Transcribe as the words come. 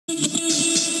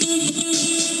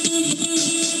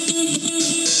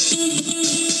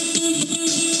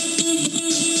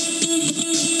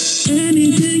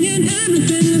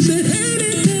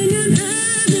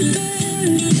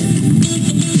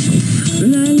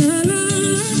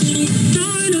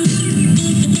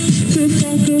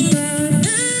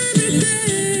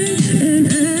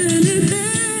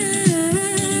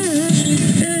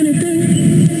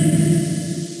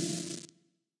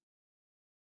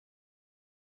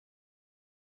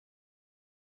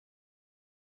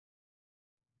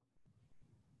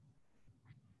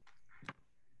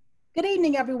Good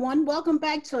evening, everyone. Welcome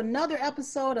back to another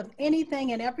episode of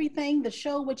Anything and Everything, the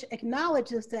show which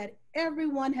acknowledges that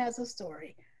everyone has a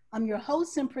story. I'm your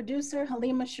host and producer,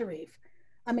 Halima Sharif.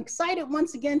 I'm excited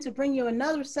once again to bring you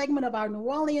another segment of our New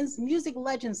Orleans Music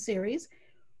Legends series,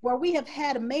 where we have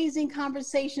had amazing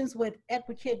conversations with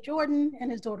Edward Kid Jordan and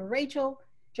his daughter Rachel,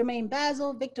 Jermaine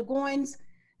Basil, Victor Goines,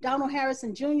 Donald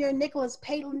Harrison Jr., Nicholas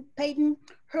Payton,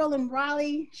 Herlin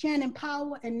Riley, Shannon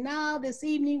Powell, and now this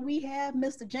evening we have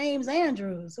Mr. James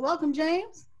Andrews. Welcome,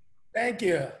 James. Thank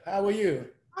you. How are you?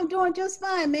 I'm doing just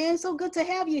fine, man. So good to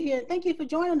have you here. Thank you for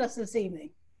joining us this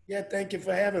evening. Yeah, thank you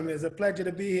for having me. It's a pleasure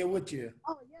to be here with you.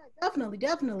 Oh, yeah, definitely,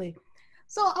 definitely.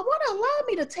 So I want to allow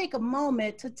me to take a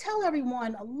moment to tell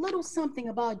everyone a little something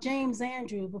about James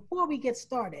Andrews before we get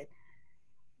started.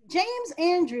 James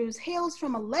Andrews hails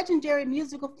from a legendary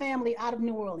musical family out of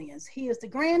New Orleans. He is the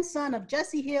grandson of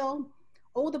Jesse Hill,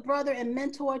 older brother and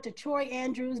mentor to Troy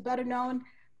Andrews, better known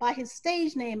by his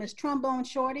stage name as Trombone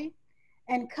Shorty,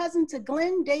 and cousin to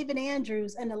Glenn David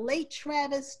Andrews and the late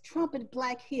Travis Trumpet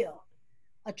Black Hill.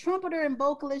 A trumpeter and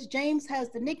vocalist, James has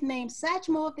the nickname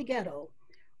Satchmo of the Ghetto.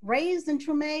 Raised in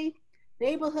Treme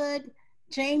neighborhood,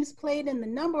 James played in a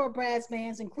number of brass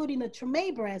bands, including the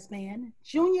Treme Brass Band,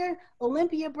 Junior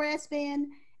Olympia Brass Band,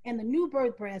 and the New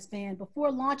Birth Brass Band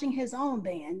before launching his own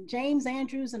band, James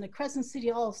Andrews and the Crescent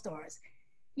City All Stars.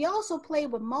 He also played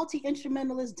with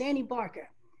multi-instrumentalist Danny Barker.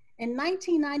 In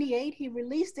 1998, he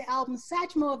released the album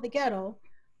Satchmo of the Ghetto,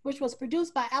 which was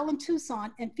produced by Alan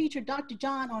Toussaint and featured Dr.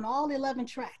 John on all 11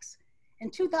 tracks. In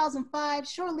 2005,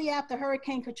 shortly after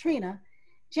Hurricane Katrina,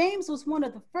 James was one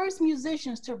of the first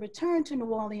musicians to return to New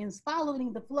Orleans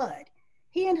following the flood.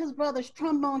 He and his brother's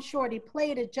Trombone Shorty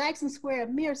played at Jackson Square a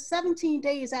mere 17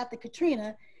 days after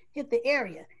Katrina hit the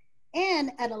area,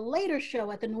 and at a later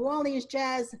show at the New Orleans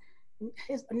Jazz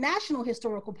National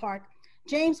Historical Park,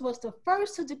 James was the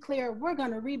first to declare, "We're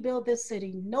going to rebuild this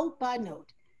city note by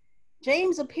note."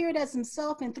 James appeared as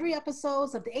himself in 3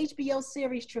 episodes of the HBO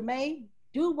series Treme,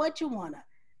 Do What You Wanna,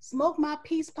 Smoke My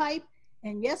Peace Pipe,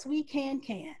 and Yes We Can.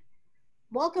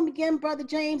 Welcome again, Brother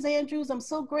James Andrews. I'm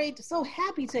so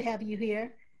happy to have you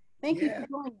here. Thank you for Yeah,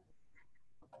 joining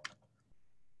us.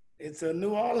 it's a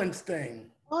New Orleans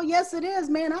thing. Oh, yes, it is,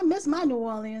 man. I miss my New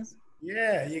Orleans.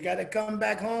 Yeah, you got to come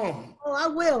back home. Oh, I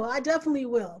will. I definitely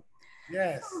will.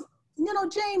 Yes.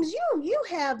 James, you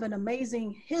have an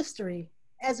amazing history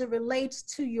as it relates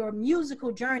to your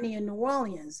musical journey in New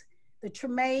Orleans, the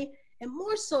Treme, and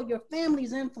more so your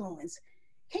family's influence.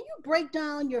 Can you break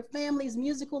down your family's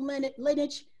musical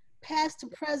lineage, past to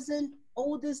present,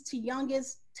 oldest to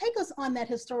youngest? Take us on that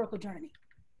historical journey.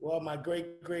 Well, my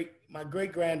great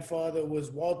grandfather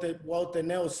was Walter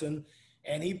Nelson,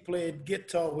 and he played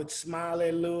guitar with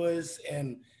Smiley Lewis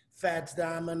and Fats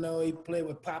Domino. He played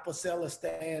with Papa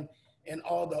Celestin and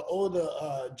all the older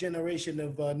generation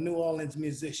of New Orleans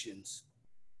musicians.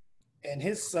 And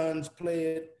his sons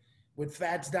played with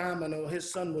Fats Domino. His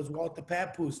son was Walter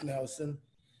Papoose Nelson,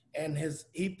 and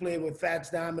he played with Fats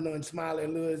Domino and Smiley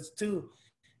Lewis too.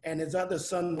 And his other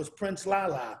son was Prince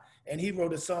Lala, and he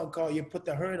wrote a song called "You Put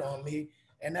the Hurt on Me,"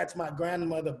 and that's my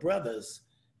grandmother brothers,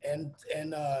 and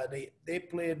they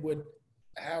played with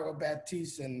Harold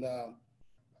Baptiste and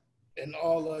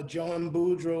all John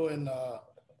Boudreaux and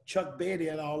Chuck Beatty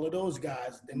and all of those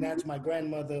guys, and that's my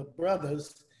grandmother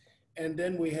brothers. And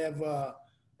then we have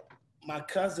my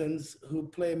cousins who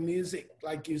play music,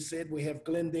 like you said. We have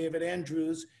Glenn David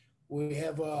Andrews. We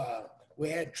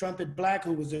had Trumpet Black,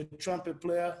 who was a trumpet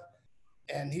player,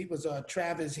 and he was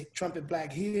Travis Trumpet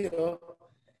Black Hill,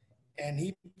 and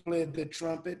he played the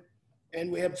trumpet.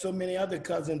 And we have so many other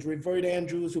cousins. Revert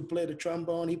Andrews, who played the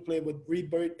trombone. He played with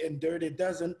Rebert and Dirty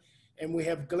Dozen. And we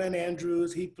have Glenn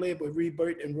Andrews. He played with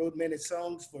Rebert and wrote many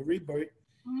songs for Rebert.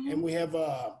 Mm-hmm. And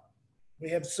we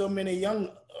have so many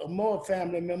more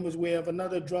family members. We have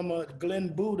another drummer, Glenn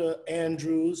Buddha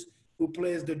Andrews, who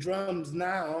plays the drums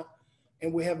now.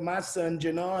 And we have my son,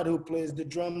 Jannard, who plays the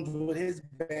drums with his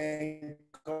band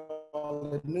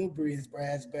called the New Breeze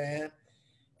Brass Band.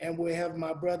 And we have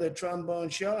my brother, Trombone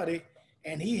Shorty,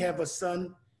 and he have a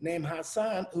son named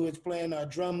Hassan, who is playing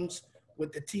drums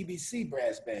with the TBC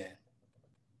Brass Band.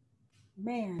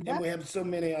 Man, And that's we have so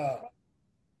many,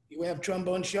 we have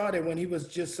Trombone Shorty when he was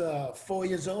just 4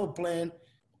 years old playing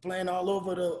all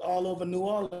over New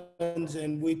Orleans,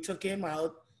 and we took him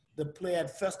out to play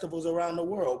at festivals around the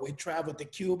world. We traveled to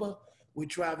Cuba, we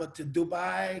traveled to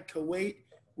Dubai, Kuwait,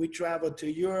 we traveled to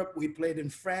Europe, we played in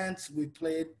France, we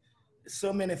played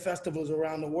so many festivals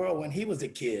around the world when he was a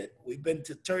kid. We've been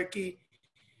to Turkey,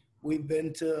 we've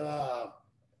been to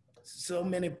so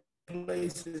many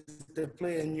places to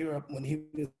play in Europe when he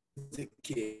was a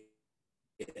kid.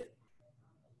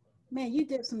 Man, you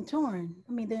did some touring.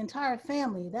 I mean, the entire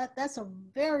family. That's a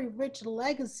very rich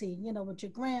legacy, with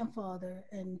your grandfather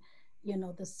and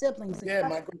the siblings, the Yeah,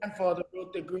 cousins. my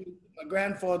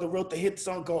grandfather wrote the hit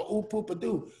song called "Ooh Poopa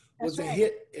Doo." That's Was a right.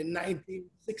 hit in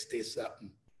 1960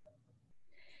 something.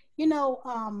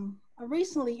 I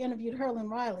recently interviewed Herlin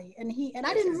Riley, and I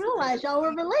Yes, didn't realize y'all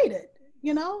were related.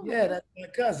 You know, yeah, that's my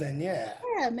cousin. Yeah,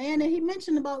 yeah, man. And he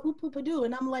mentioned about Upupadoo,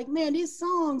 and I'm like, man, these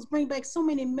songs bring back so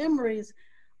many memories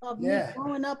of me yeah,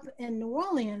 growing up in New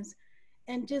Orleans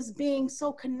and just being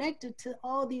so connected to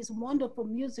all these wonderful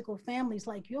musical families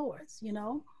like yours.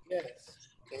 yes,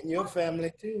 and your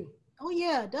family too. Oh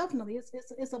yeah, definitely.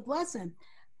 It's a blessing.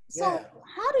 So Yeah.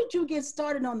 how did you get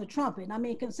started on the trumpet? I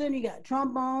mean, considering you got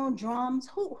trombone, drums,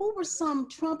 who were some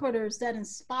trumpeters that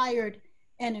inspired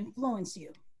and influenced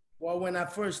you? Well, when I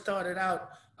first started out,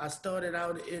 I started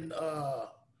out in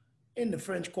the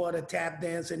French Quarter tap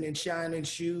dancing in shining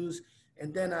shoes,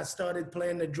 and then I started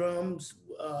playing the drums,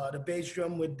 the bass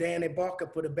drum with Danny Barker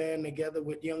put a band together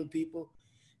with young people,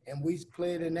 and we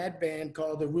played in that band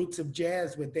called the Roots of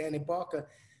Jazz with Danny Barker.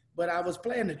 But I was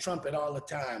playing the trumpet all the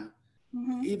time.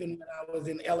 Hmm. Even when I was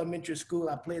in elementary school,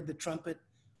 I played the trumpet.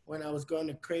 When I was going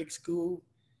to Craig School,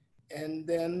 and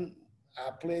then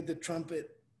I played the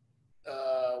trumpet.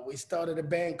 We started a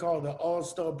band called the All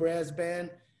Star Brass Band,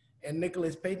 and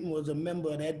Nicholas Payton was a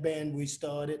member of that band we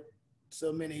started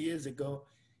so many years ago.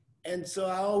 And so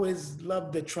I always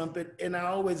loved the trumpet, and I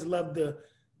always loved the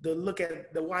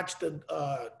watch the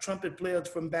trumpet players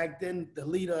from back then. The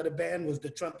leader of the band was the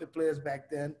trumpet players back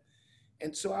then,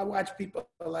 and so I watched people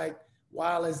like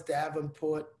Wallace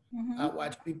Davenport. I Hmm.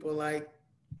 watched people like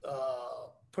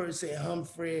Percy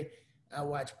Humphrey. I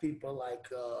watched people like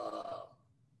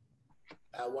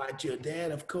I watched your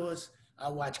dad, of course. I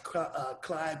watched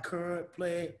Clyde Current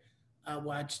play. I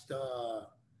watched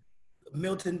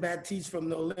Milton Baptiste from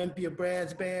the Olympia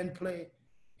Brass Band play.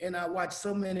 And I watched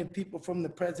so many people from the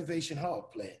Preservation Hall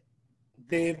play.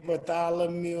 Dave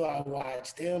Bartholomew, I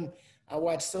watched him. I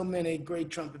watched so many great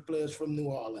trumpet players from New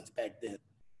Orleans back then.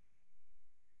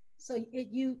 So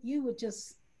you were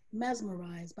just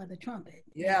mesmerized by the trumpet.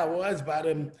 Yeah, I was by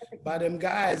them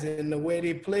guys and the way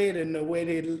they played and the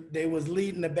way they was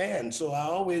leading the band. So I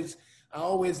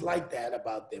always liked that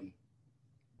about them.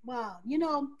 Wow.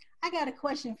 I got a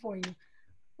question for you.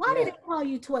 Why did Yeah. they call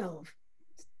you 12?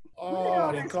 Where did Oh,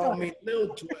 all they that called start? me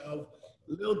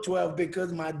Lil 12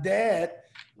 because my dad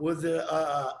was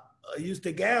used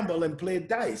to gamble and play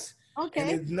dice, and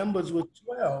Okay. his numbers were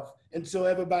 12, and so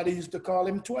everybody used to call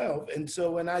him 12. And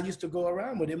so when I used to go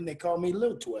around with him, they called me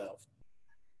Lil 12.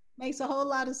 Makes a whole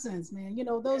lot of sense, man. Yeah,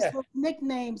 Those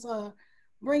nicknames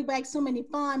bring back so many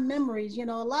fond memories. A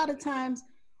lot of times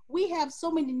we have so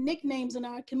many nicknames in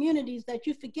our communities that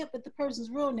you forget what the person's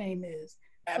real name is.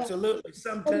 But, absolutely. but it's,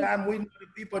 Sometimes we know the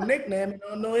people nickname and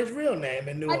don't know his real name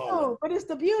in New I Orleans. know, but it's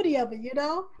the beauty of it.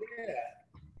 Yeah.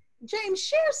 James,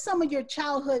 share some of your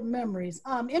childhood memories.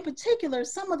 In particular,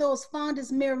 some of those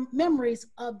fondest memories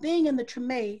of being in the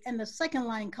Treme and the second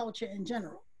line culture in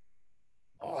general.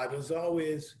 Oh, it was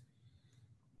always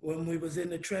when we was in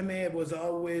the Treme, it was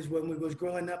always when we was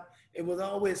growing up, it was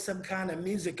always some kind of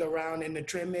music around in the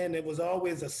Treme, and it was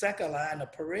always a second line, a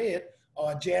parade,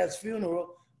 or a jazz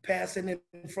funeral passing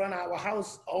in front of our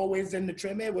house, always in the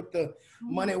Treme with the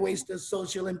Mm. Money Wasters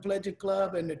Social and Pleasure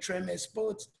Club and the Treme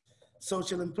Sports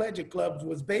Social and Pleasure Clubs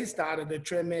was based out of the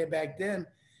Treme back then.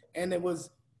 And it was,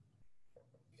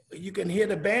 you can hear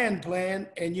the band playing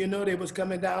and you know they was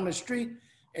coming down the street.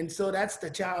 And so that's the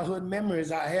childhood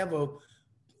memories I have of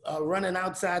running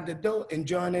outside the door and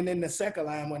joining in the second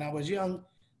line when I was young.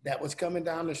 That was coming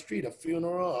down the street. A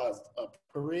funeral or a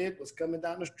parade was coming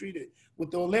down the street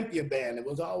with the Olympia band. It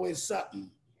was always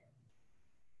something.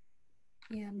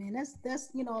 Yeah, man, that's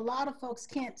a lot of folks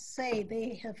can't say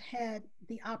they have had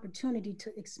the opportunity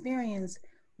to experience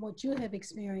what you have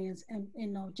experienced, and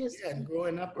just Yeah, and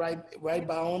growing up right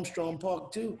by Armstrong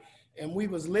Park too. And we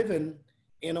was living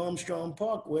in Armstrong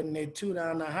Park when they tore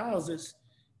down the houses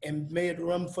and made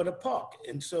room for the park.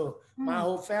 And so my mm,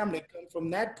 whole family come from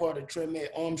that part of Treme,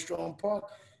 Armstrong Park,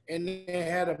 and they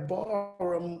had a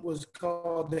ballroom was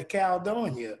called the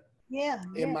Caledonia. yeah,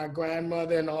 And yeah. my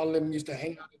grandmother and all of them used to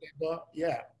hang out at that bar.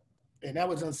 Yeah. And that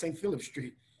was on St. Philip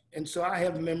Street. And so I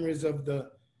have memories of the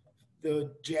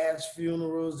jazz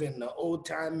funerals and the old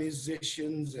time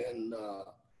musicians and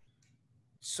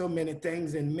so many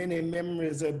things and many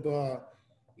memories of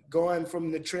going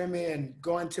from the Treme and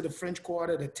going to the French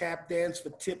Quarter to tap dance for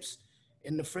tips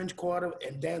in the French Quarter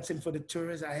and dancing for the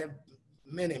tourists. I have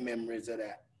many memories of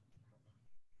that.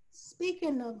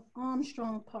 Speaking of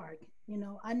Armstrong Park,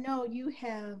 I know you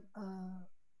have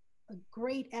a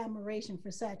great admiration for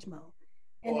Satchmo,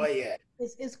 and Oh yeah,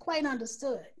 it's quite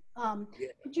understood. yeah.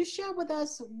 Could you share with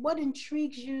us what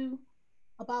intrigues you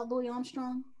about Louis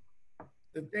Armstrong?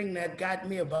 The thing that got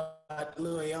me about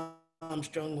Louis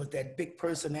Armstrong was that big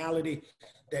personality,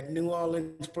 that New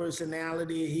Orleans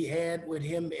personality he had with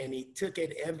him, and he took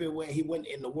it everywhere he went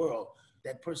in the world.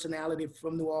 That personality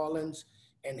from New Orleans,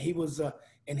 and he was,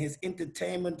 and his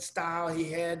entertainment style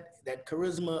he had, that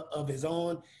charisma of his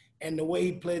own, and the way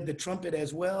he played the trumpet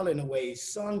as well, and the way he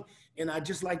sung. And I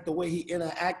just like the way he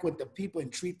interact with the people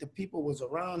and treat the people was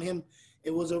around him.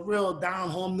 It was a real down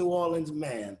home New Orleans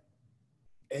man.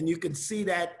 And you can see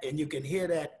that and you can hear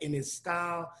that in his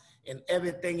style, and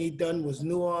everything he done was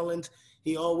New Orleans.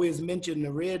 He always mentioned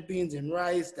the red beans and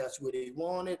rice. That's what he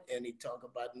wanted. And he talked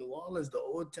about New Orleans, the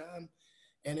old time.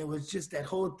 And it was just that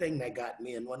whole thing that got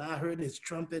me. And when I heard his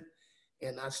trumpet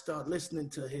and I started listening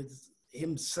to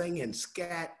him sing and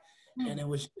scat, Hmm. and it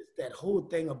was just that whole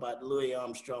thing about Louis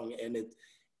Armstrong. And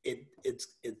it's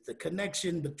the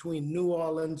connection between New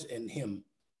Orleans and him,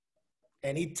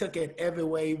 and he took it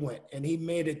everywhere he went, and he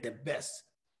made it the best.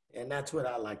 And that's what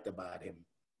I liked about him.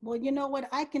 Well, you know what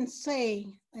I can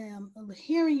say,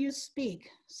 hearing you speak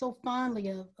so fondly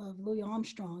of Louis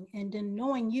Armstrong, and then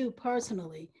knowing you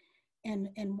personally, and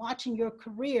watching your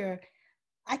career,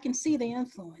 I can see the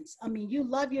influence. I mean, you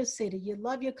love your city, you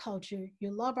love your culture,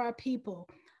 you love our people,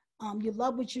 you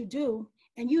love what you do,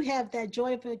 and you have that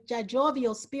that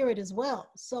jovial spirit as well.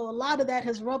 So a lot of that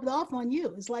has rubbed off on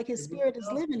you. It's like his spirit is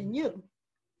living in you.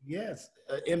 Yes,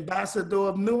 ambassador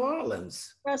of New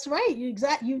Orleans. That's right. You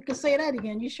can say that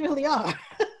again. You surely are.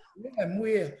 Yeah, and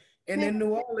Yeah, in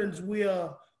New Orleans we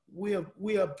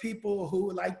are people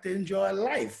who like to enjoy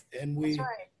life, and that's we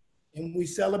right. and we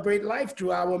celebrate life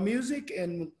through our music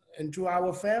and through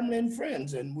our family and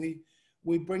friends, and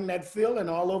we bring that feeling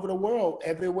all over the world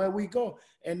everywhere we go.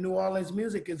 And New Orleans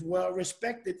music is well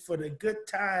respected for the good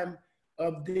time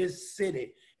of this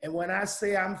city. And when I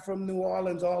say I'm from New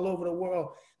Orleans, all over the world,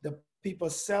 the people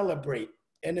celebrate,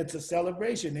 and it's a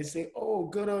celebration. They say, oh,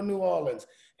 good old New Orleans,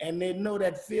 and they know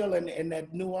that feeling, and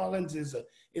that New Orleans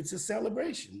it's a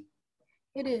celebration.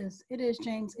 It is,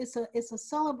 James. It's a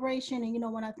celebration. And you know,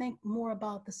 when I think more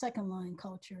about the second line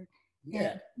culture and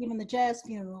Yeah, even the jazz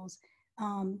funerals,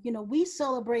 you know, we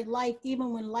celebrate life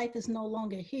even when life is no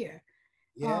longer here.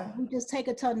 yeah, We just take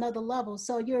it to another level.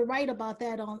 So you're right about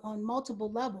that on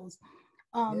multiple levels.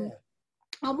 Um, yeah.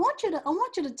 I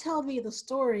want you to tell me the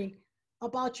story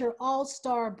about your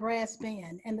all-star brass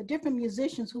band and the different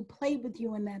musicians who played with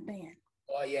you in that band.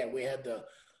 Oh yeah, we had the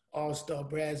all-star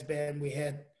brass band.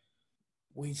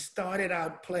 We started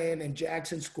out playing in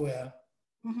Jackson Square,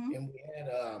 Hmm. and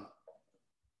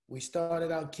we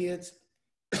started our kids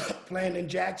playing in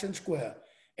Jackson Square,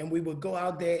 and we would go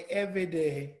out there every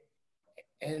day,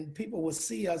 and people would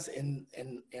see us and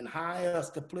hire us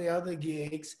to play other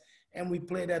gigs, and we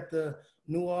played at the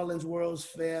New Orleans World's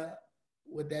Fair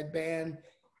with that band,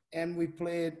 and we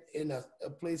played in a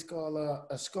place called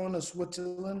Ascona,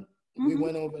 Switzerland. We Hmm.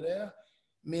 went over there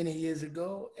many years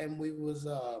ago, and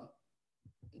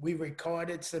we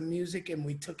recorded some music and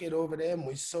we took it over there and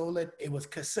we sold it. It was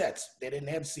cassettes. They didn't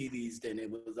have CDs then. It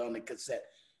was on the cassette.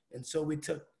 And so we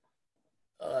took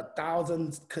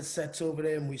thousands cassettes over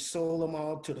there and we sold them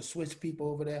all to the Swiss people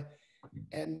over there.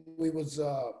 And we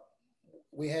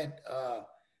had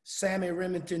Sammy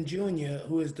Remington Jr.,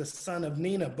 who is the son of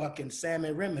Nina Buck and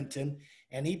Sammy Remington,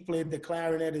 and he played the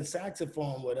clarinet and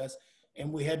saxophone with us.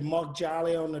 And we had Mark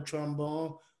Jolly on the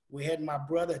trombone. We had my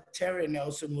brother Terry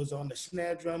Nelson was on the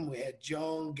snare drum. We had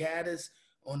Joan Gaddis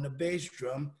on the bass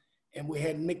drum, and we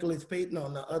had Nicholas Payton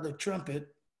on the other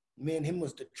trumpet. Me and him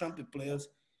was the trumpet players,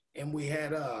 and we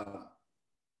had a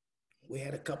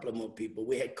couple of more people.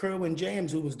 We had Kerwin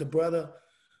James, who was the brother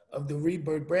of the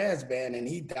Rebirth Brass Band, and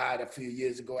he died a few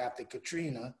years ago after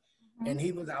Katrina, Hmm. and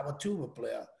he was our tuba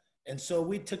player. And so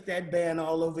we took that band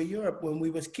all over Europe when we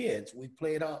was kids. We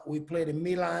played in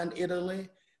Milan, Italy.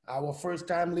 Our first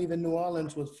time leaving New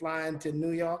Orleans was flying to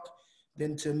New York,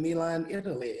 then to Milan,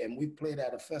 Italy, and we played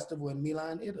at a festival in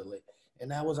Milan, Italy.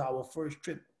 And that was our first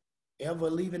trip ever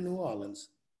leaving New Orleans.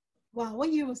 Wow,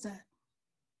 what year was that?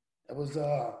 That was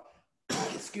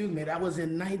excuse me, that was about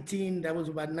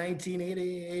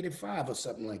 1980, 85 or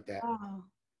something like that, Wow.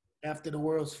 after the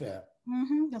World's Fair.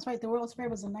 That's right. The World's Fair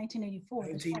was in 1984.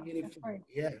 That's right. That's 1984. right.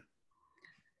 Yeah.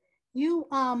 You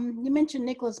mentioned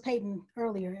Nicholas Payton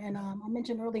earlier, and I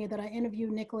mentioned earlier that I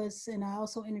interviewed Nicholas and I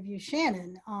also interviewed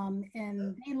Shannon.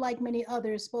 And they, like many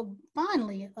others, spoke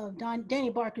fondly of Danny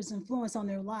Barker's influence on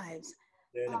their lives.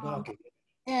 Danny Um, Barker.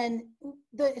 and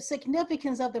the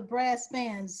significance of the brass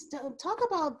bands. Talk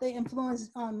about the influence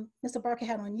Mr. Barker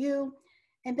had on you,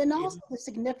 and then Yeah, also the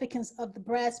significance of the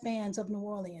brass bands of New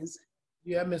Orleans.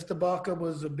 yeah, Mr. Barker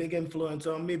was a big influence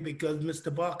on me because Mr.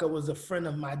 Barker was a friend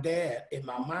of my dad and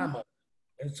my mama.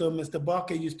 And so Mr.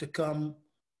 Barker used to come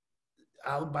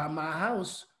out by my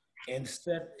house and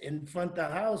sit in front of the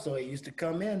house, or he used to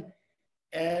come in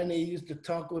and he used to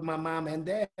talk with my mom and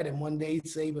dad. And one day he'd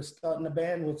say he was starting a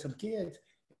band with some kids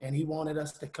and he wanted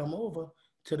us to come over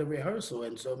to the rehearsal.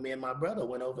 And so me and my brother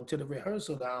went over to the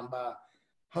rehearsal down by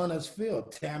Hunter's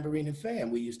Field, Tambourine and Fan.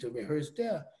 We used to rehearse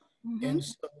there. Mm-hmm. And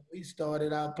so we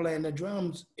started out playing the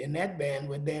drums in that band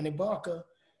with Danny Barker.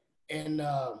 And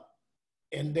uh,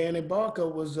 and Danny Barker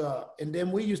was, and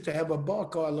then we used to have a bar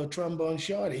called La Trombone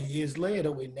Shorty. Years later,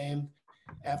 we named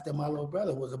after my little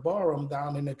brother, was a barroom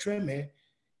down in the Tremere.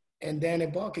 And Danny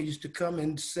Barker used to come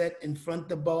and sit in front of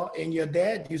the bar. And your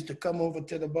dad used to come over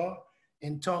to the bar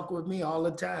and talk with me all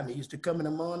the time. He used to come in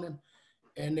the morning,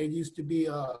 and there used to be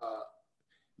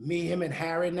me, him, and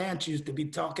Harry Nance used to be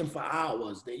talking for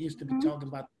hours. They used to be Mm-hmm. talking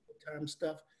about the time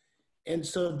stuff. And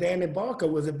so Danny Barker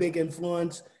was a big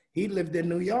influence. He lived in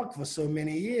New York for so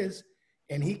many years,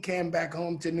 and he came back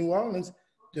home to New Orleans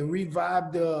to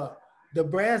revive the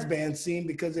brass band scene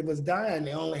because it was dying.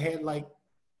 They only had like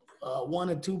one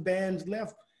or two bands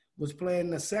left was playing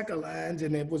the second lines,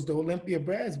 and it was the Olympia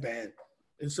Brass Band.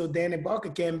 And so Danny Barker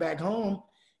came back home,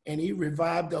 and he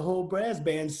revived the whole brass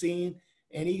band scene,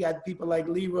 and he got people like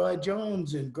Leroy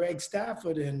Jones and Greg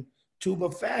Stafford and Tuba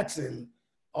Fats and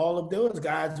all of those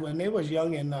guys when they was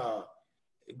young, and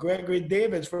Gregory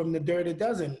Davis from the Dirty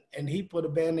Dozen, and he put a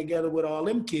band together with all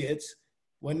them kids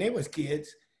when they was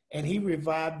kids, and he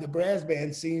revived the brass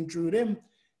band scene through them,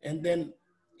 and then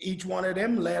each one of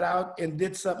them let out and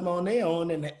did something on their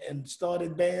own and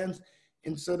started bands,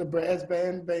 and so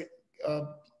the uh,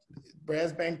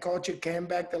 brass band culture came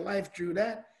back to life through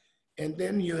that, and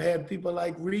then you had people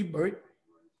like Rebert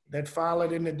that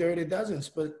followed in the Dirty Dozen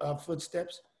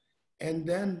footsteps, and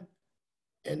then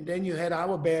you had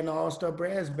our band, the All Star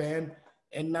Brass Band,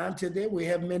 and now today we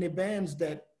have many bands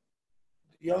that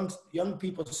young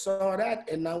people saw that,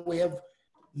 and now we have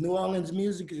New Orleans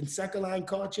music and second line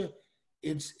culture.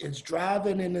 It's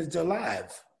driving and it's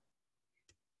alive.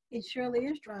 It surely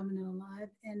is driving it alive,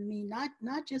 and I mean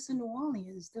not just in New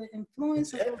Orleans. The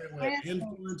influence It's of those everywhere. brass The bands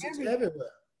influence is everywhere. everywhere.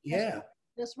 That's Yeah,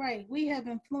 that's right. We have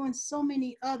influenced so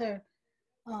many other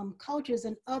cultures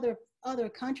in other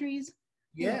countries.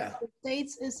 You know, yeah. other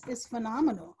states is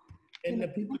phenomenal. You And know,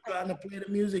 the people trying to play the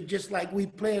music just like we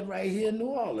play it right here in New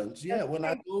Orleans. Yeah, that's when I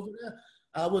right. go over there,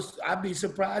 I'd be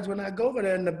surprised when I go over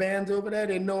there and the bands over there,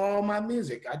 they know all my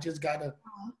music. I just gotta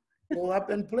go up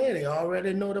and play. They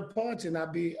already know the parts, and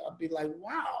I'd be like,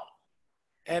 wow.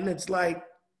 And it's like,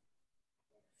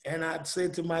 and I'd say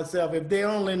to myself, if they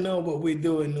only know what we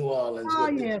do in New Orleans Oh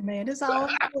with this, yeah, man, it's all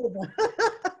over.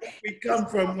 we It's come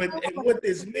from with, all and over. what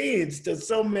this means to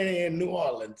so many in New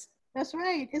Orleans. That's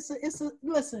right. It's a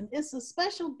listen. It's a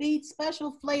special beat,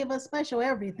 special flavor, special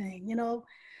everything. You know,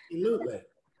 Absolutely. how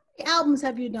many albums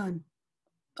have you done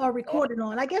or Oh, recorded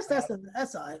on? I guess that's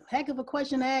a heck of a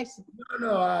question to ask.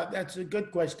 no, that's a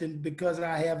good question because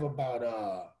I have about,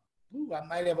 I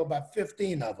might have about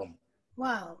 15 of them.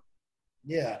 Wow.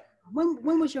 Yeah.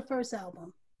 When was your first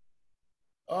album?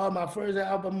 My first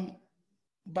album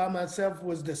by myself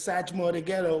was the Satchmo the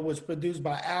Ghetto, was produced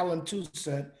by Alan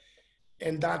Toussaint,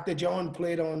 and Dr. John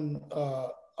played on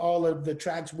all of the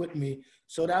tracks with me.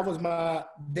 So that was my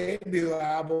debut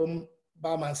album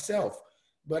by myself.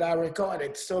 But I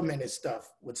recorded so many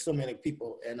stuff with so many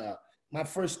people. And my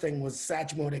first thing was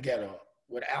Satchmo the Ghetto,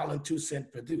 with Alan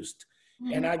Toussaint produced.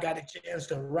 And Hmm. I got a chance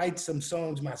to write some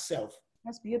songs myself.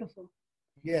 That's beautiful.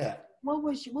 Yeah. What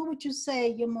would you say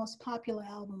your most popular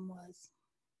album was?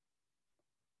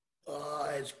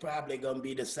 It's probably gonna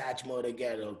be the Satchmo the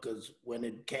Ghetto because when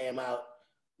it came out,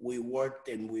 we worked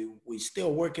and we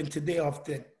still working today off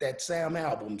that Sam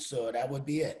album. So that would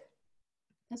be it.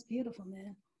 That's beautiful,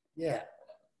 man. Yeah.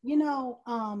 You know,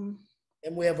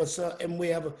 And we have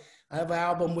I have an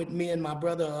album with me and my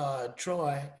brother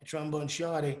Troy, Trombone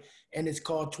Shorty, and it's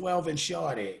called 12 and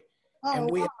Shorty. oh And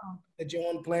we wow. have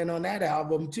John playing on that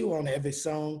album too on every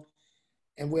song.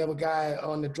 And we have a guy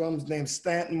on the drums named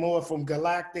Stanton Moore from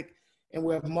Galactic, and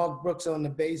we have Mark Brooks on the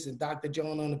bass and Dr.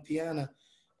 John on the piano.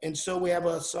 And so we have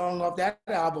a song off that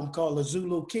album called The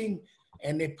Zulu King,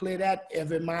 and they play that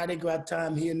every Mardi Gras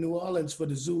time here in New Orleans for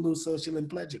the Zulu Social and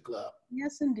Pleasure Club.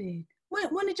 Yes, indeed.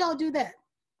 When did y'all do that?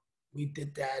 We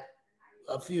did that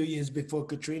a few years before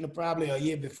Katrina, probably a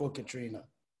year before Katrina.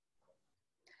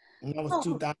 And that was Oh,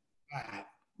 2005.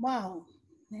 wow.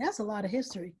 Yeah, that's a lot of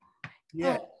history. Uh,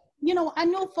 Yeah. you know, I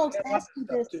know I folks have other ask you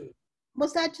stuff this. too.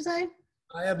 What's that you say?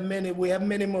 We have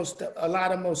many more stuff, a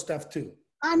lot of more stuff too.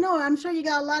 I know. I'm sure you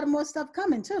got a lot of more stuff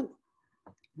coming too.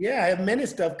 Yeah, I have many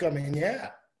stuff coming. Yeah.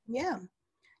 Yeah.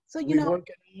 So, you We know,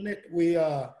 working on it.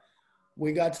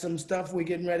 We got some stuff we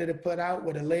getting ready to put out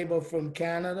with a label from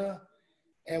Canada.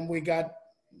 And we got,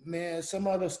 man, some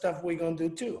other stuff we gonna do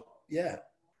too. Yeah.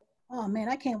 oh man,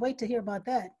 I can't wait to hear about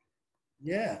that.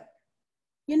 Yeah.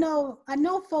 You know, I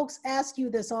know folks ask you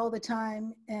this all the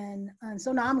time, and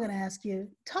so now I'm going to ask you.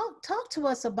 Talk to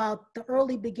us about the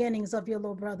early beginnings of your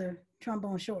little brother,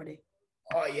 Trombone Shorty.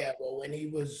 Oh yeah. Well, when he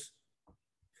was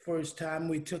first time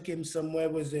we took him somewhere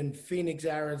was in Phoenix,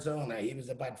 Arizona. He was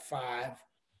about 5,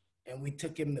 and we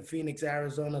took him to Phoenix,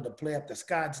 Arizona to play at the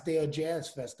Scottsdale Jazz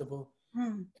Festival.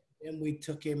 Hmm. And we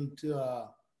took him to.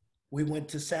 We went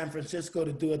to San Francisco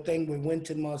to do a thing with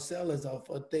Wynton Marsalis off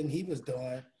a thing he was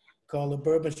doing called the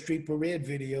Bourbon Street Parade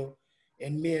video.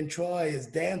 And me and Troy is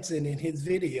dancing in his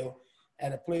video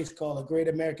at a place called the Great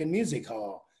American Music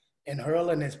Hall. And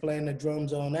Herlin is playing the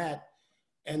drums on that.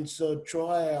 And so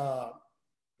Troy,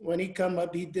 when he come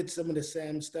up, he did some of the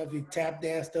same stuff. He tap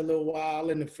danced a little while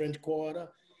in the French Quarter.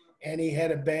 And he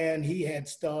had a band he had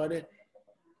started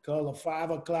called the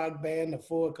 5 o'clock band, the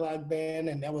 4 o'clock band,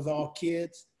 and that was all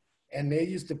kids. And they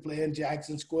used to play in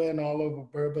Jackson Square and all over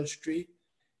Bourbon Street.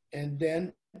 And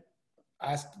then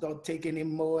I started taking him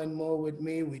more and more with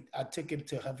me. I took him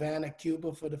to Havana,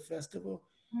 Cuba for the festival,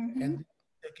 Mm-hmm. and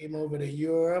took him over to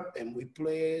Europe, and we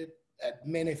played at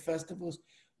many festivals.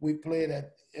 We played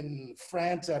in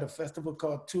France at a festival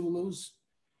called Toulouse.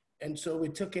 And so we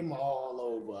took him all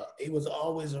over. He was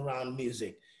always around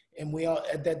music. And we all,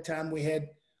 at that time, we had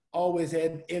always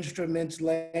had instruments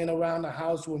laying around the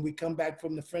house. When we come back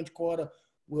from the French Quarter,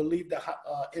 we'll leave the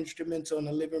instruments on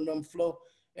the living room floor.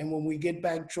 And when we get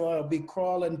back, Troy will be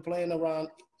crawling, playing around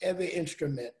every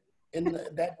instrument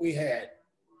that we had.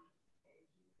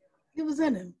 It was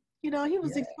in him. You know, he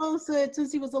was Yeah, exposed to it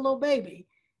since he was a little baby.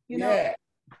 You know, yeah.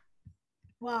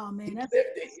 wow, man, He that's lived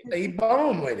it. He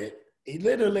born with it. He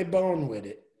literally born with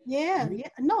it. yeah, Me, yeah.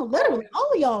 No, literally,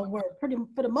 all of y'all were pretty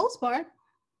for the most part.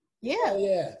 yeah, Yeah.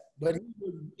 yeah. But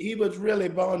he was really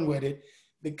born with it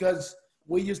because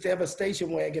we used to have a station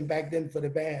wagon back then for the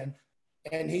band.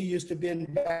 And he used to be in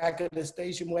the back of the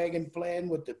station wagon playing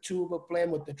with the tuba, playing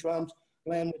with the drums,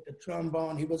 playing with the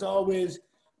trombone. He was always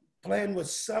playing with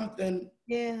something.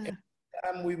 Yeah. Every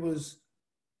time we was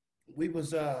we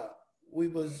was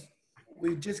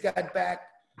we just got back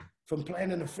from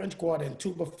playing in the French Quarter in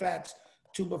Tuba Fats.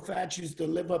 Tuba Fats used to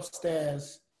live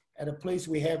upstairs at a place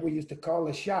we used to call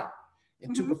a shop.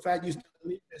 And Mm-hmm. Tuba Fat used to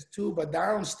leave his tuba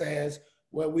downstairs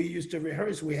where we used to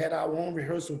rehearse. We had our own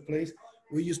rehearsal place.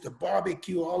 We used to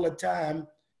barbecue all the time,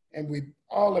 and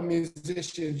all the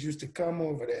musicians used to come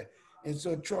over there. And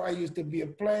so Troy used to be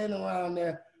playing around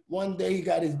there. One day he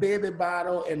got his baby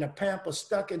bottle and the pamper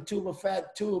stuck in Tuba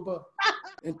Fat tuba,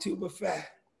 and Tuba Fat.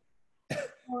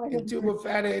 Oh, And Tuba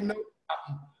Fat ain't no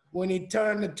problem. When he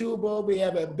turned the tube over, he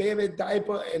had a baby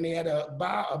diaper and he had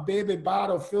a baby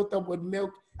bottle filled up with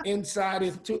milk inside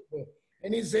his tuba.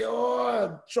 And he said,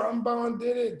 "Oh, trombone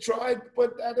did it. Troy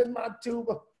put that in my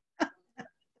tuba."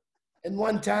 And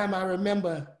one time I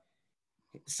remember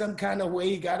some kind of way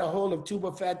he got a hold of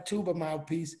Tuba Fat tuba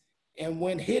mouthpiece and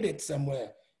went hit it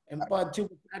somewhere. And but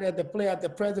Tuba Fat had to play at the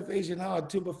Preservation Hall.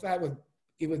 Tuba Fat was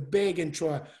begging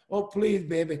Troy, "Oh, please,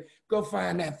 baby, go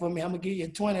find that for me. I'm gonna give you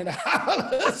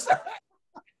 $20."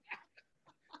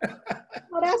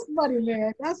 oh, that's funny,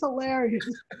 man. That's hilarious.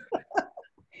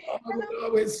 There's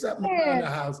always something around Man, the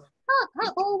house.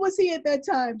 how old was he at that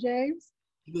time, James?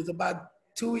 He was about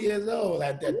 2 years old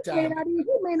at He that may time. not even,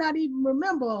 he may not even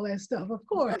remember all that stuff, of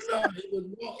course. No,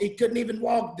 he couldn't even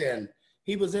walk then.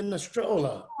 He was in the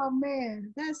stroller. Oh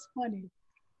man, that's funny.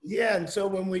 Yeah, and so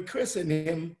when we christened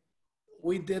him,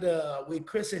 we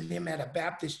christened him at a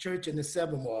Baptist church in the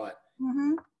 7th Ward.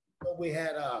 Mm-hmm. So he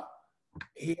had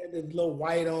his little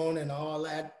white on and all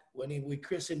that. When we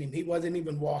christened him, he wasn't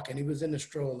even walking. He was in the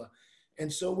stroller.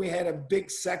 And so we had a big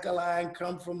second line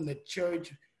come from the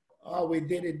church. Oh, we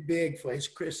did it big for his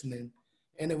christening.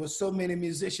 And there was so many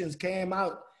musicians came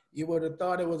out, you would have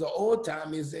thought it was an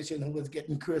old-time musician who was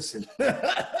getting christened.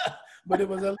 But it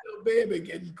was a little baby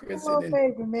getting Oh christened.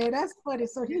 baby, man, that's funny.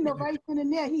 So he know right then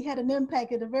and there he had an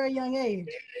impact at a very young age.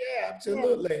 Yeah, Yeah,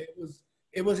 absolutely.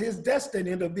 It was his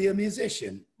destiny to be a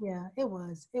musician. yeah, it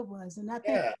was. It was. And I think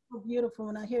Yeah, it's so beautiful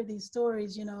when I hear these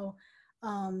stories, you know,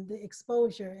 the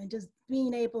exposure and just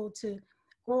being able to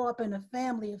grow up in a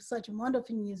family of such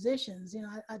wonderful musicians. You know,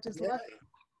 I just yeah. love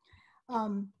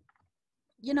it.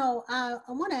 You know, I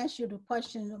want to ask you the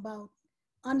question about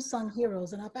unsung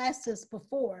heroes, and I've asked this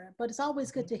before, but it's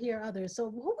always good to hear others. So,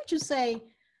 who would you say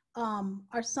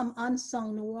are some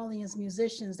unsung New Orleans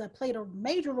musicians that played a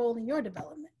major role in your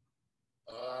development?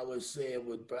 I would say it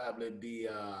would probably be,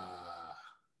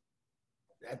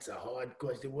 that's a hard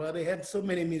question. Well, they had so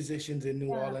many musicians in New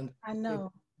Yeah, Orleans, I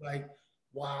know. like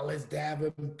Wallace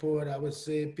Davenport. I would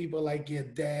say people like your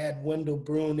dad, Wendell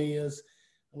Bruniers.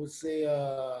 I would say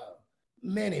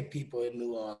many people in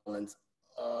New Orleans.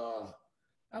 Uh,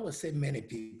 I would say many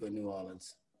people in New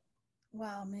Orleans.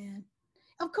 Wow, man.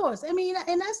 Of course. I mean,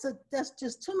 and that's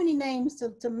just too many names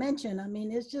to mention. I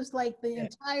mean, it's just like the Yeah.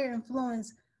 entire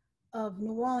influence of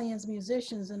New Orleans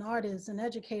musicians and artists and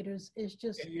educators is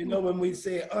just, And you know, when we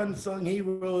say unsung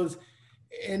heroes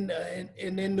in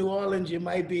New Orleans, you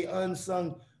might be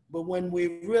unsung, but when we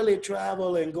really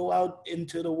travel and go out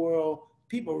into the world,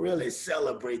 people really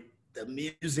celebrate the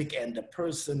music and the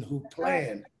person who that's right.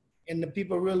 playing. And the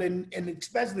people really, and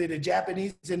especially the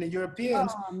Japanese and the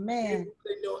Europeans, Oh they man.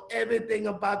 really know everything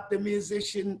about the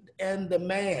musician and the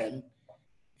man,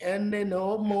 and they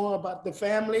know more about the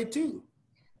family too.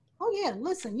 Oh yeah.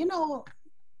 Listen,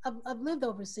 I've lived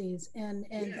overseas and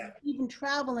Yeah, even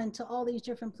traveling to all these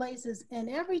different places. And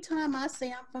every time I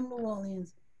say I'm from New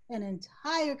Orleans, an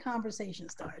entire conversation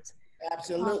starts. Um,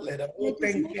 absolutely. The and whole it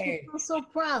just thing makes me changed. feel so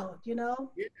proud, you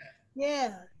know? Yeah.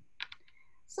 Yeah.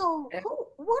 So,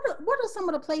 what are some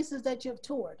of the places that you've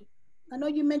toured? I know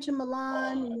you mentioned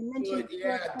Milan Oh, and you mentioned toured, a few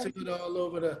yeah, other toured places. all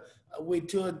over we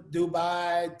toured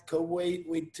Dubai, Kuwait,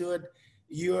 we toured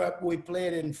Europe, we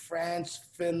played in France,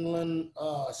 Finland,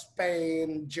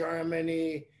 Spain,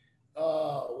 Germany,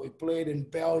 we played in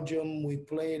Belgium, we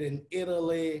played in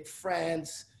Italy,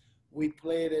 France, we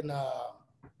played in,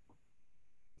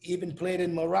 even played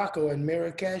in Morocco and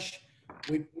Marrakesh,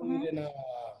 we played Mhm.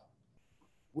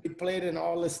 in,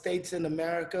 all the states in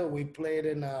America. We played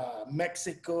in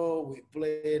Mexico. We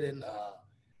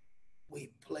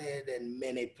played in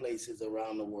many places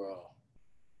around the world.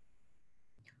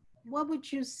 What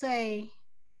would you say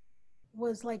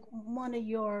was like one of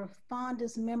your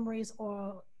fondest memories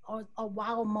or a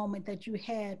wow moment that you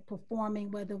had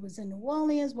performing, whether it was in New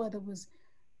Orleans, whether it was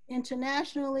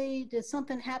internationally? Did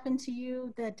something happen to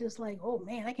you that just like, oh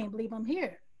man, I can't believe I'm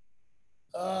here?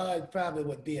 It probably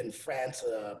would be in France,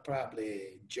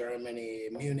 probably Germany,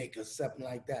 Munich, or something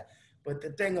like that. But the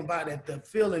thing about it, the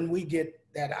feeling we get,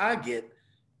 that I get,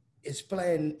 is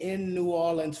playing in New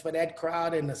Orleans for that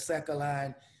crowd in the second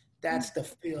line. Mm. That's the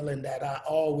feeling that I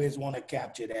always want to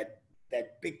capture.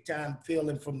 That big time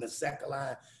feeling from the second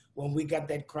line when we got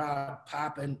that crowd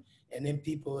popping and then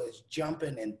people is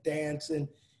jumping and dancing.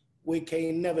 We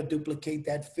can never duplicate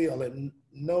that feeling.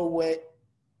 No way,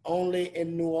 only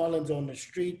in New Orleans on the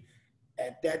street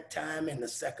at that time in the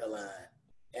second line.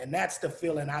 And that's the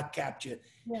feeling I capture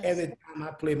Yes, every time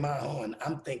I play my horn.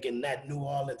 I'm thinking that New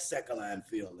Orleans second line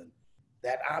feeling,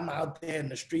 that I'm out there in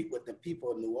the street with the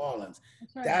people of New Orleans.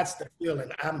 that's right. That's the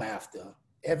feeling I'm after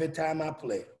every time I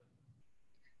play.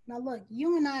 Now look,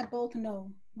 you and I both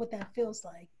know what that feels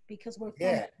like because we're from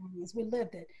Yeah. New Orleans. We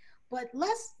lived it. But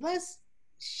let's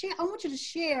share. I want you to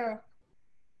share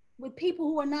with people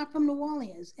who are not from New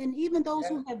Orleans, and even those Yeah.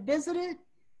 who have visited,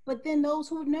 but then those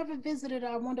who have never visited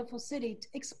our wonderful city.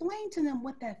 Explain to them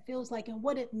what that feels like and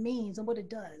what it means and what it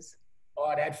does.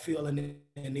 Or that feeling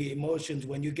and the emotions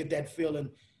when you get that feeling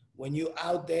when you're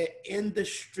out there in the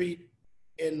street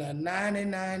in a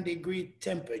 99-degree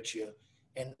temperature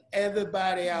and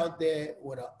everybody out there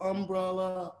with an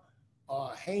umbrella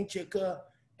or a handkerchief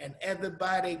and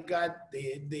everybody got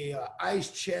the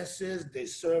ice chests, they're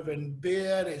serving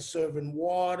beer, they're serving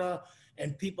water,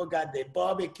 and people got their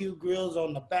barbecue grills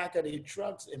on the back of their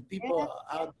trucks and people Yeah,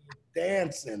 are out there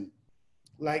dancing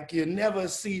like you never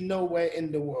see nowhere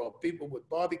in the world. People with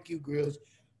barbecue grills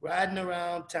riding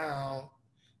around town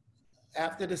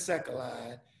after the second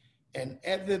line, and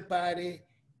everybody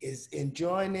is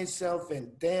enjoying themselves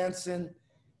and dancing.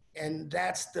 And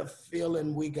that's the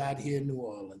feeling we got here in New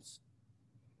Orleans.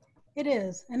 it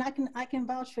is, and I can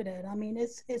vouch for that. I mean,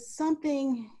 it's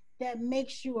something that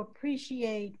makes you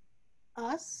appreciate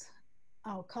us,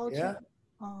 our culture,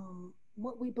 Yeah?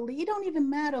 what we believe. It don't even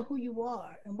matter who you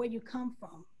are and where you come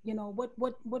from. You know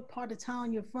what part of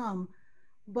town you're from,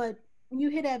 but when you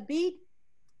hear that beat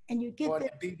and you get Or this,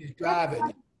 that beat is driving you.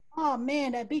 everybody, oh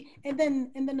man, that beat, and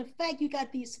then the fact you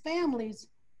got these families,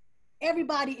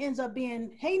 everybody ends up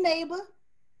being, hey neighbor,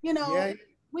 you know, Yeah,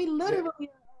 we yeah, literally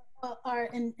are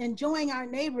enjoying our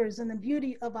neighbors and the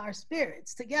beauty of our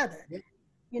spirits together. yeah,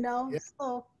 You know, yeah.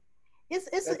 so it's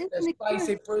That an experience.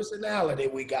 spicy personality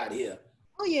we got here.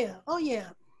 Oh yeah, oh yeah.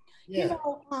 You Yeah.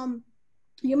 know,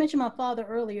 You mentioned my father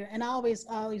earlier, and I always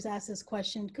ask this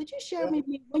question. Could you share with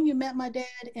me when you met my dad,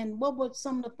 and what were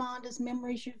some of the fondest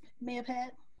memories you may have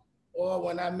had? Or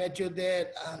when I met your dad,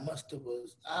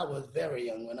 I was very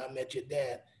young when I met your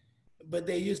dad. But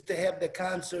they used to have the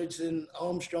concerts in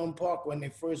Armstrong Park when they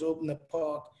first opened the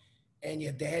park, and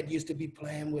your dad used to be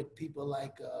playing with people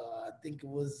like I think it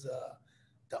was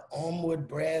the Elmwood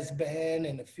Brass Band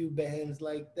and a few bands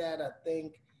like that. I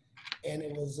think, and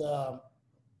it was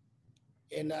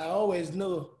and I always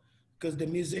knew because the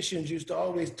musicians used to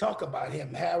always talk about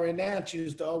him. Harry Nance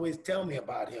used to always tell me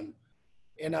about him,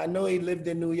 and I know he lived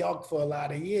in New York for a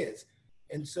lot of years,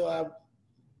 and so I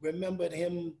remembered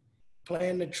him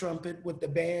playing the trumpet with the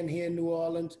band here in New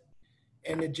Orleans,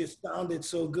 and it just sounded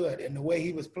so good. And the way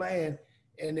he was playing,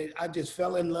 I just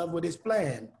fell in love with his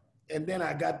playing. And then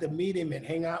I got to meet him and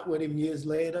hang out with him years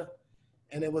later,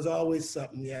 and it was always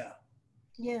something, yeah.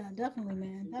 Yeah, definitely,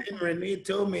 man. Then Definitely. Renee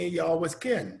told me y'all was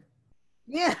kin.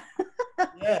 Yeah.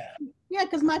 Yeah, Yeah,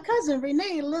 because my cousin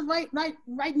Renee lived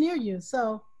right near you.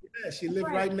 So yeah, she that's lived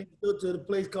right. right next door to the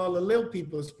place called the Little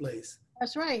People's Place.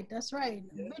 That's right. That's right.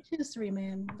 Yeah, Rich history,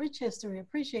 man. Rich history.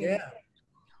 Appreciate it. yeah.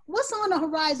 What's on the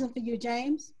horizon for you,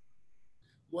 James?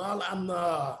 Well,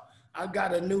 I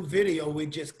got a new video we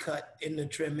just cut in the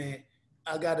Treme.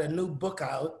 I got a new book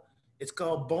out. It's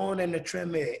called Born in the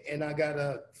Treme, and I got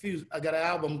an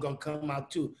album gonna come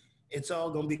out too. It's all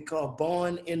gonna be called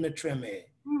Born in the Treme.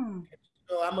 Hmm.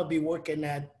 So I'm gonna be working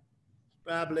that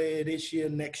probably this year,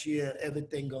 next year,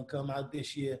 everything gonna come out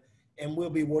this year. And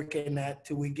we'll be working that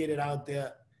till we get it out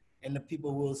there and the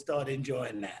people will start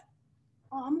enjoying that.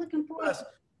 Oh, I'm looking forward Plus, to.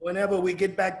 whenever we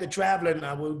get back to traveling,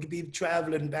 I will be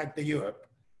traveling back to Europe.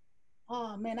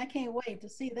 Oh man, I can't wait to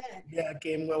see that. Yeah, I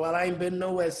came. Well, I ain't been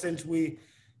nowhere since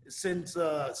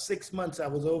 6 months. I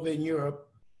was over in Europe,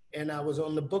 and I was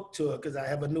on the book tour because I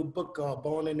have a new book called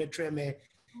Born in the Treme,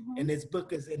 Hmm. and this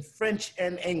book is in French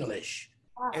and English.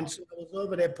 And Wow. so I was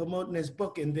over there promoting this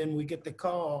book, and then we get the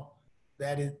call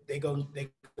that they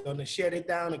gonna shut it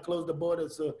down and close the border.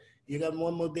 So you got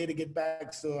one more day to get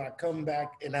back. So I come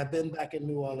back, and I've been back in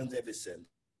New Orleans ever since.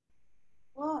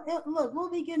 Well, look, we'll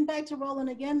be getting back to rolling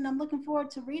again, and I'm looking forward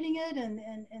to reading it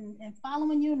and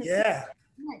following you and to see Yeah,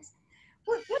 what's next.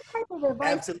 What type of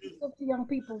advice do you absolutely. give to young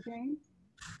people, James?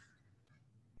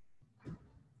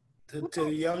 What To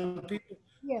type? young people,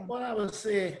 Yeah, well, I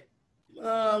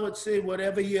would say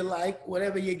whatever you like,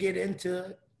 whatever you get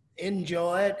into,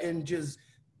 enjoy it, and just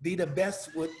be the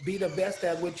best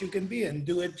at what you can be, and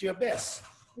do it your best,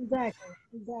 exactly,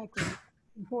 exactly.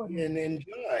 Important. and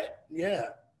enjoy it. Yeah,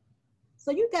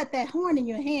 So you got that horn in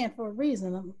your hand for a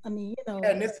reason. I mean,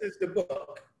 and this is the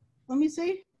book. let me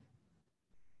see.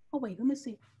 Oh wait, let me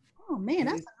see. Oh man,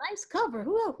 that's Mhm. a nice cover.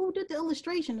 Who did the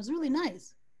illustration? It's really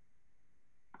nice.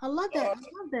 I love that. Oh,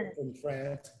 I love that. from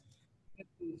France.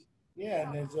 Yeah,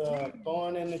 and it's Man.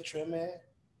 Born in the Treme.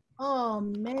 Oh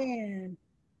man.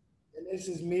 And this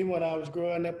is me when I was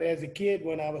growing up as a kid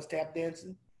when I was tap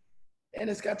dancing. And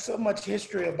it's got so much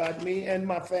history about me and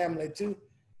my family too.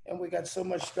 And we got so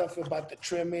much stuff about the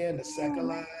Treme and the second Man,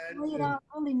 lines. lay it And out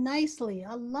really nicely.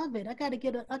 I love it. I gotta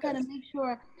yes. make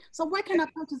sure. So where can I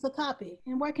purchase a copy?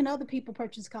 And where can other people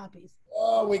purchase copies?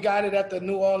 Oh, we got it at the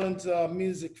New Orleans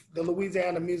the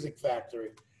Louisiana Music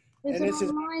Factory. Is And it this is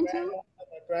online too?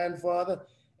 my grandfather,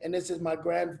 and this is my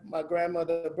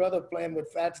grandmother brother playing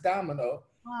with Fats Domino,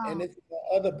 and Wow. this is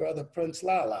my other brother Prince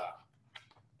Lala,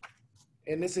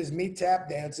 and this is me tap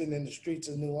dancing in the streets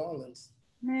of New Orleans,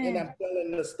 and Man. I'm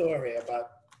telling the story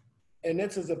about. And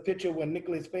this is a picture when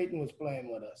Nicholas Payton was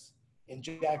playing with us in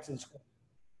Jackson Square,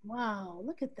 Wow.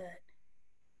 Look at that.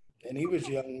 and he was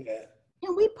young then.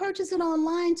 Can we purchase it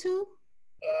online too?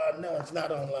 No, it's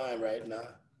not online right now.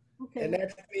 Okay. And Well,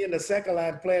 that's me in the second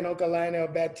line playing Uncle Lionel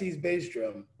Baptiste bass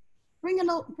drum. bring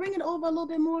it over a little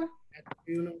bit more.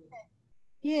 You know?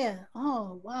 Yeah.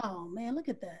 Oh wow, man. Look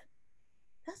at that.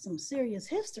 That's some serious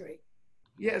history.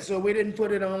 Yeah, so we didn't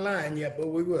put it online yet, but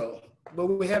we will. But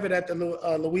we have it at the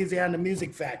Louisiana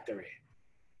Music Factory.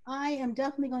 I am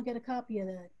definitely gonna get a copy of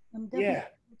that. I'm definitely Yeah, gonna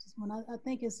purchase one. I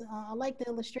think it's. I like the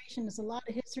illustration. It's a lot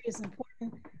of history. It's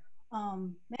important.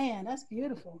 Man, that's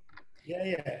beautiful. yeah,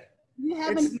 yeah. You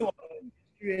have It's any? New Orleans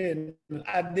history, and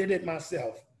I did it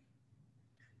myself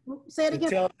Say it to again.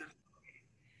 tell.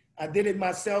 I did it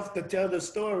myself to tell the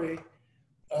story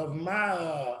of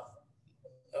my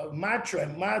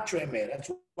treme. That's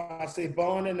why I say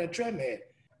born in a treme,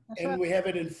 That's right. and we have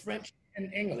it in French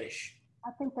and English.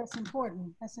 I think that's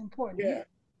important. That's important. Yeah,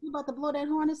 You about to blow that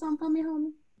horn or something for me,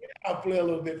 homie? I'll play a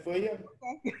little bit for you.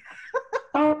 Okay.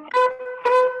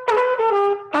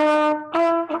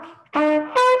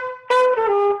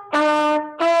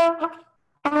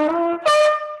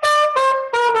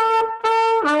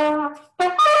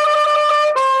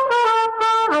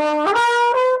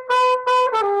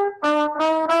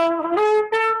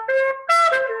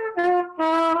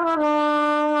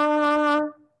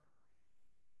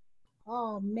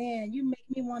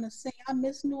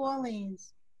 Miss New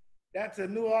Orleans. That's a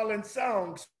New Orleans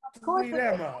song. Of course, Sweet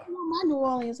Emma. my New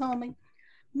Orleans homie.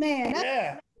 Man,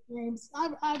 Yeah. James,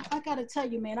 I gotta tell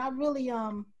you, man, I really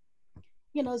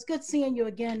you know, it's good seeing you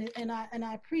again, and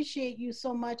I appreciate you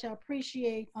so much. I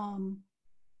appreciate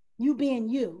you being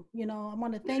you. You know, I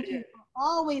want to thank you for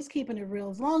always keeping it real.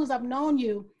 As long as I've known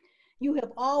you, you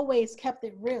have always kept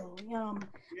it real.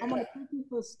 I want to thank you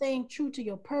for staying true to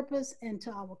your purpose and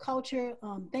to our culture.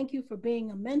 Thank you for being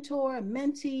a mentor, a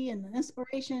mentee, and an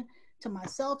inspiration to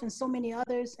myself and so many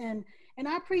others. And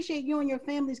I appreciate you and your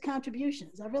family's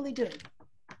contributions. I really do.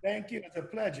 Thank you. It's a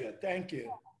pleasure. Thank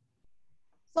you.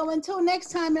 So until next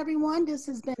time, everyone, this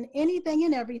has been Anything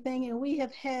and Everything, and we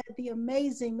have had the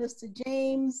amazing Mr.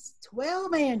 James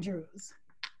 12 Andrews.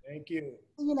 Thank you.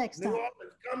 See you next time. New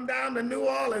Orleans, come down to New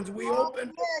Orleans. We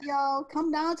open. Yeah, y'all,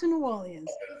 come down to New Orleans.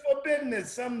 Open for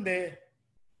business someday.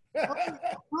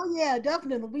 Oh yeah,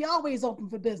 definitely. We always open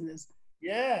for business.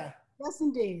 Yeah. Yes,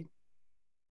 indeed.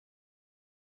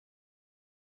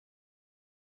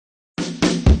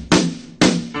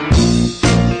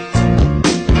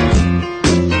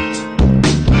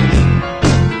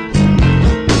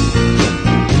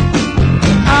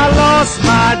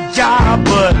 My job,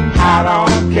 but I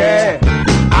don't care.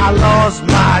 I lost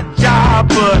my job,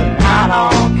 but I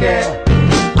don't care.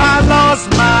 I lost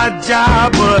my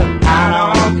job, but I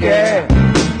don't care.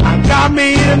 I got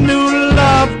me a new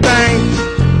love thing.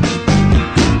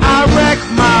 I wrecked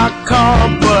my car,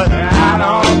 but I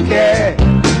don't care.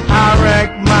 I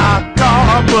wrecked my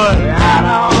car, but I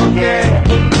don't care.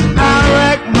 I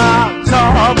wrecked my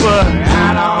car, but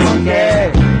I don't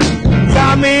care.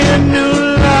 Got me a new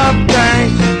love thing.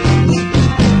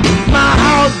 My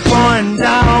house burning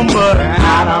down, but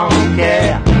I don't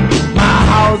care. My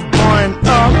house burning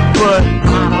up, but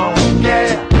I don't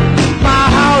care. My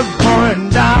house burning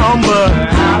down, but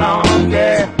I don't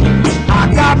care.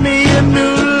 I got me a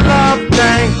new love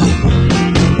thing.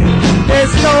 They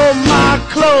stole my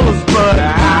clothes, but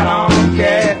I don't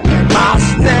care. My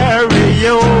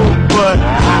stereo, but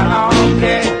I don't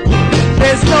care.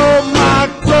 They stole my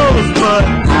clothes, but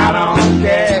I don't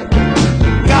care.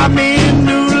 Got me a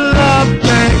new love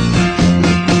thing.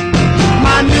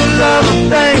 My new love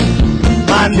thing.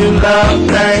 My new love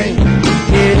thing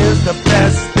is the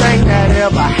best thing that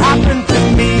ever happened to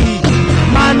me.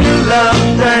 My new love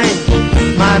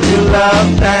thing. My new love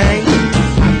thing.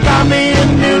 Got me a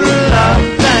new love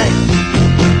thing.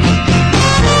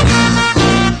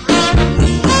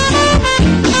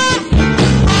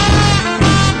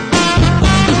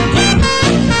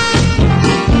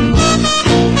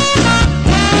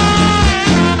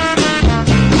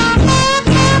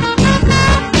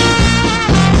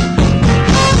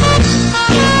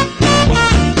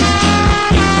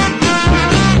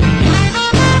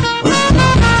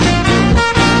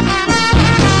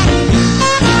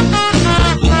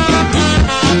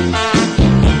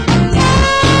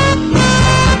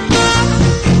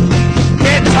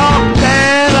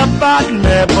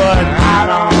 But I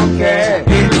don't care.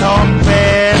 They talk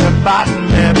bad about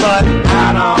me, but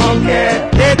I don't care.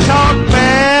 They talk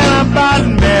bad about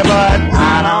me, but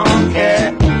I don't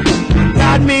care.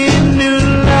 Got me a new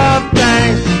love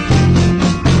thing.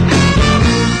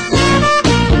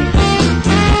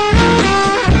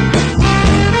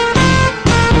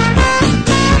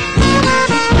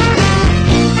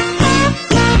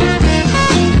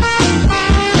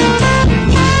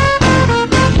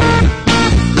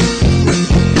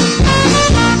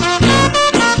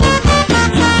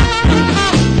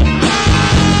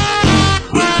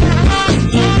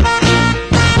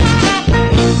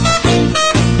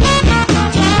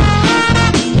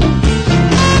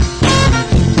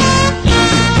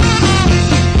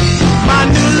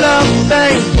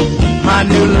 My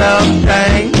new love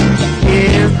thing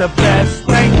is the best